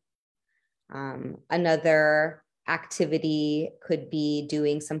doing it. Another activity could be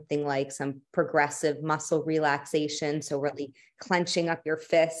doing something like some progressive muscle relaxation. So really clenching up your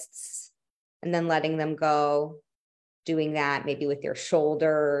fists and then letting them go. Doing that maybe with your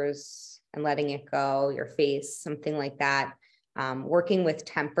shoulders and letting it go, your face, something like that. Working with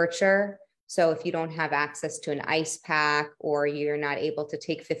temperature. So if you don't have access to an ice pack or you're not able to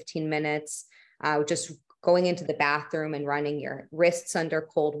take 15 minutes, just going into the bathroom and running your wrists under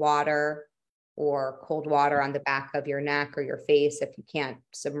cold water, or cold water on the back of your neck or your face if you can't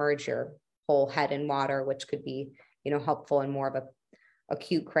submerge your whole head in water, which could be, helpful in more of a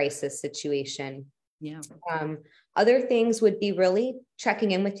acute crisis situation. Yeah. Other things would be really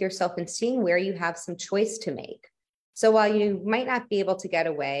checking in with yourself and seeing where you have some choice to make. So while you might not be able to get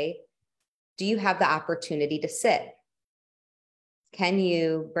away, do you have the opportunity to sit? Can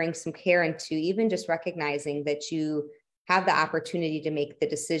you bring some care into even just recognizing that you have the opportunity to make the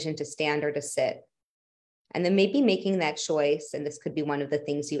decision to stand or to sit. And then maybe making that choice, and this could be one of the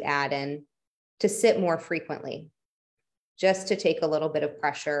things you add in, to sit more frequently, just to take a little bit of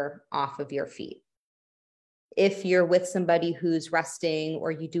pressure off of your feet. If you're with somebody who's resting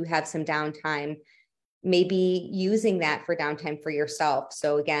or you do have some downtime, maybe using that for downtime for yourself.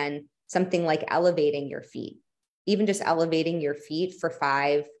 So again, something like elevating your feet, even just elevating your feet for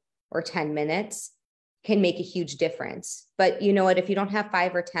 5 or 10 minutes can make a huge difference. But you know what, if you don't have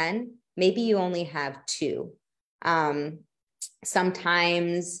 5 or 10, maybe you only have 2.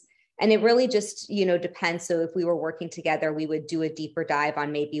 Sometimes, and it really just, depends. So if we were working together, we would do a deeper dive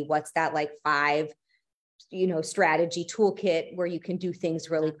on maybe what's that like 5, strategy toolkit where you can do things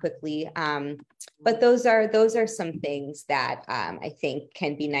really quickly. But those are some things that I think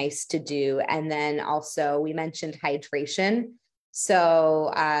can be nice to do. And then also we mentioned hydration.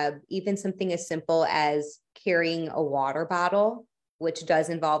 So even something as simple as carrying a water bottle, which does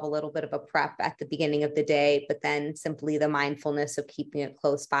involve a little bit of a prep at the beginning of the day, but then simply the mindfulness of keeping it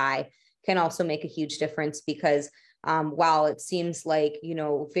close by can also make a huge difference, because while it seems like,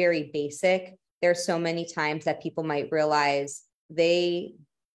 very basic, there's so many times that people might realize they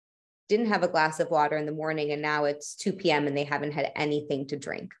didn't have a glass of water in the morning and now it's 2 p.m. and they haven't had anything to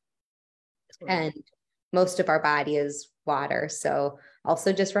drink. And most of our body is water. So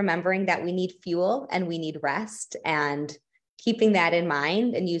also just remembering that we need fuel and we need rest, and keeping that in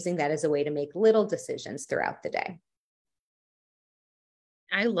mind and using that as a way to make little decisions throughout the day.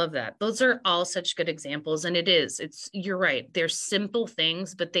 I love that. Those are all such good examples. And you're right. They're simple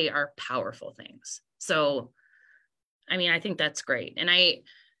things, but they are powerful things. So, I think that's great. And I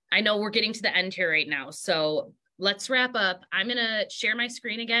know we're getting to the end here right now. So let's wrap up. I'm going to share my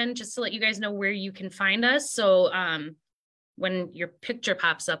screen again, just to let you guys know where you can find us. So when your picture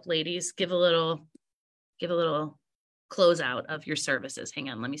pops up, ladies, give a little closeout of your services. Hang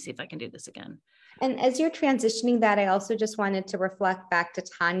on. Let me see if I can do this again. And as you're transitioning that, I also just wanted to reflect back to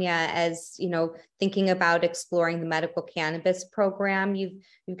Tanya as, thinking about exploring the medical cannabis program. You've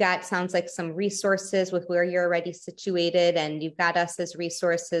got, sounds like, some resources with where you're already situated, and you've got us as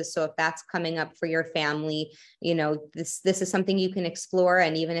resources. So if that's coming up for your family, this is something you can explore.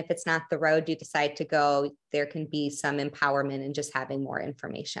 And even if it's not the road you decide to go, there can be some empowerment in just having more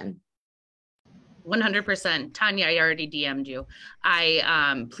information. 100%. Tanya, I already DM'd you.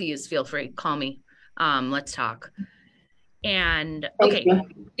 Please feel free, call me. Let's talk. And okay,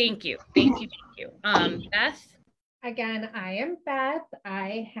 thank you. Beth? Again, I am Beth.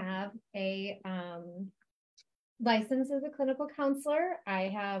 I have a license as a clinical counselor. I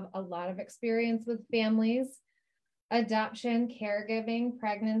have a lot of experience with families, adoption, caregiving,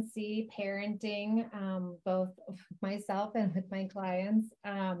 pregnancy, parenting, both myself and with my clients.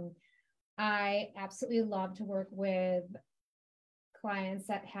 I absolutely love to work with clients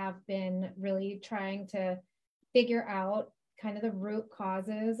that have been really trying to figure out kind of the root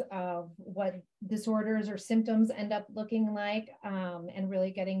causes of what disorders or symptoms end up looking like, and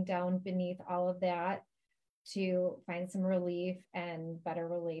really getting down beneath all of that to find some relief and better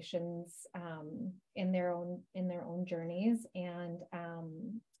relations in their own journeys. And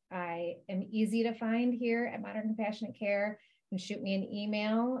I am easy to find here at Modern Compassionate Care. You can shoot me an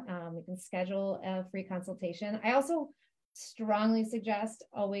email. You can schedule a free consultation. I also strongly suggest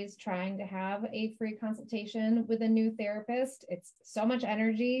always trying to have a free consultation with a new therapist. It's so much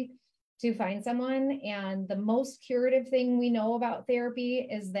energy to find someone. And the most curative thing we know about therapy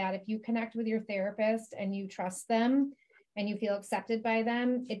is that if you connect with your therapist and you trust them and you feel accepted by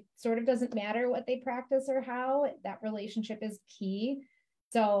them, it sort of doesn't matter what they practice or how. That relationship is key.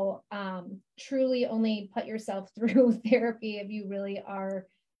 So truly only put yourself through therapy if you really are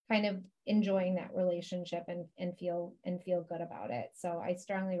kind of enjoying that relationship and feel good about it. So I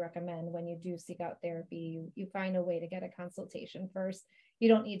strongly recommend when you do seek out therapy, you find a way to get a consultation first. You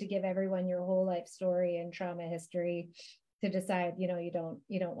don't need to give everyone your whole life story and trauma history to decide, you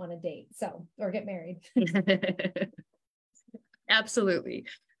don't want to date, or get married. Absolutely.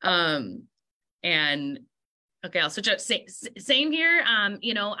 And okay, I'll switch up. Same here.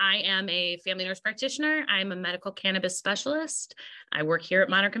 I am a family nurse practitioner. I'm a medical cannabis specialist. I work here at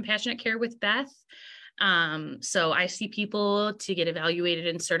Modern Compassionate Care with Beth. So I see people to get evaluated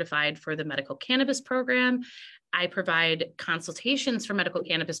and certified for the medical cannabis program. I provide consultations for medical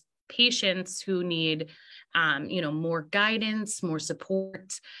cannabis patients who need, more guidance, more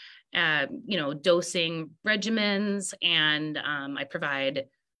support, dosing regimens, and I provide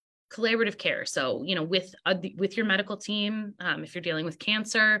collaborative care. So, with your medical team, if you're dealing with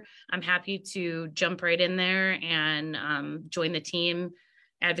cancer, I'm happy to jump right in there and join the team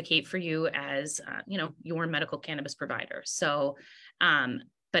advocate for you as, your medical cannabis provider. So,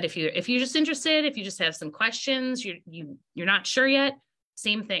 but if you're just interested, if you just have some questions, you're not sure yet,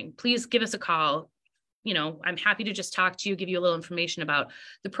 same thing, please give us a call. I'm happy to just talk to you, give you a little information about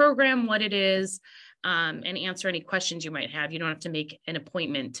the program, what it is, and answer any questions you might have. You don't have to make an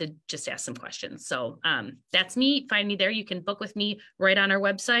appointment to just ask some questions. So that's me. Find me there. You can book with me right on our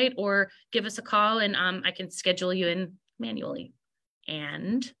website or give us a call, and I can schedule you in manually.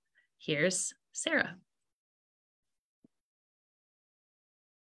 And here's Sarah.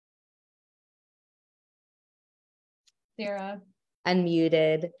 Sarah.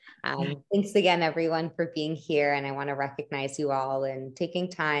 Unmuted. Thanks again, everyone, for being here. And I want to recognize you all and taking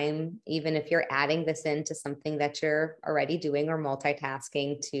time, even if you're adding this into something that you're already doing or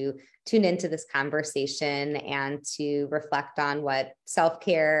multitasking, to tune into this conversation and to reflect on what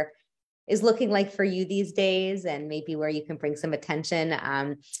self-care is looking like for you these days, and maybe where you can bring some attention.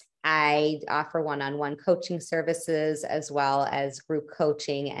 I offer one-on-one coaching services as well as group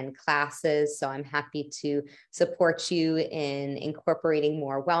coaching and classes. So I'm happy to support you in incorporating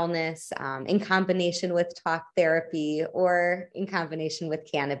more wellness in combination with talk therapy or in combination with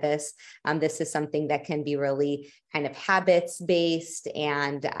cannabis. This is something that can be really kind of habits-based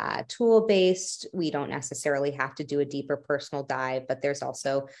and tool-based. We don't necessarily have to do a deeper personal dive, but there's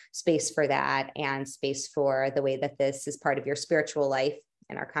also space for that and space for the way that this is part of your spiritual life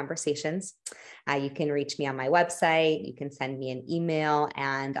in our conversations. You can reach me on my website. You can send me an email.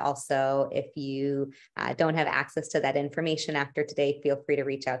 And also, if you don't have access to that information after today, feel free to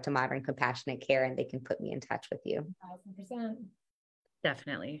reach out to Modern Compassionate Care and they can put me in touch with you. 1000%.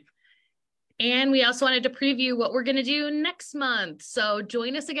 Definitely. And we also wanted to preview what we're going to do next month. So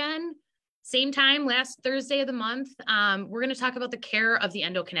join us again, same time, last Thursday of the month. We're going to talk about the care of the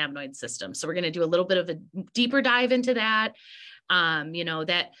endocannabinoid system. So we're going to do a little bit of a deeper dive into that.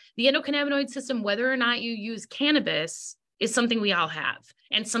 That the endocannabinoid system, whether or not you use cannabis, is something we all have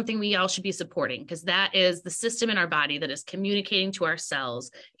and something we all should be supporting, because that is the system in our body that is communicating to our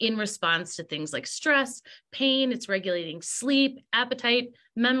cells in response to things like stress, pain. It's regulating sleep, appetite,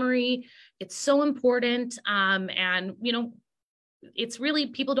 memory. It's so important. It's really,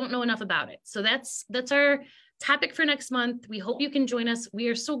 people don't know enough about it. So that's our topic for next month. We hope you can join us. We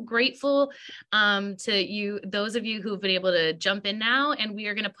are so grateful to you, those of you who've been able to jump in now, and we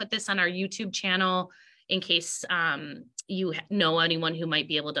are going to put this on our YouTube channel in case you know anyone who might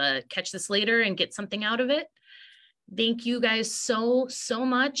be able to catch this later and get something out of it. Thank you guys so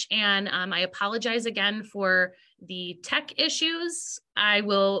much. And I apologize again for the tech issues. I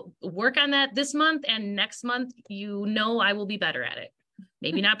will work on that this month, and next month, I will be better at it.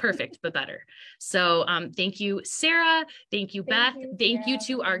 Maybe not perfect, but better. So thank you, Sarah. Thank you, Beth. Thank you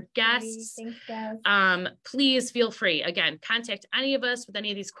to our guests. Thanks, guys. Please feel free, again, contact any of us with any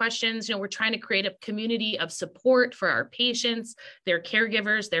of these questions. We're trying to create a community of support for our patients, their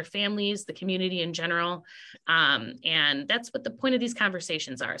caregivers, their families, the community in general. And that's what the point of these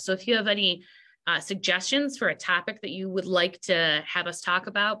conversations are. So if you have any suggestions for a topic that you would like to have us talk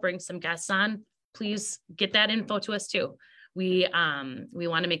about, bring some guests on, please get that info to us too. We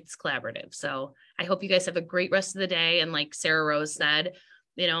want to make this collaborative. So I hope you guys have a great rest of the day. And like Sarah Rose said,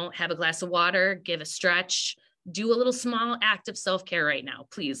 have a glass of water, give a stretch, do a little small act of self-care right now.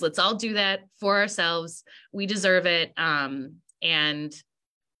 Please, let's all do that for ourselves. We deserve it. And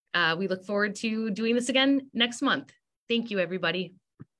we look forward to doing this again next month. Thank you, everybody.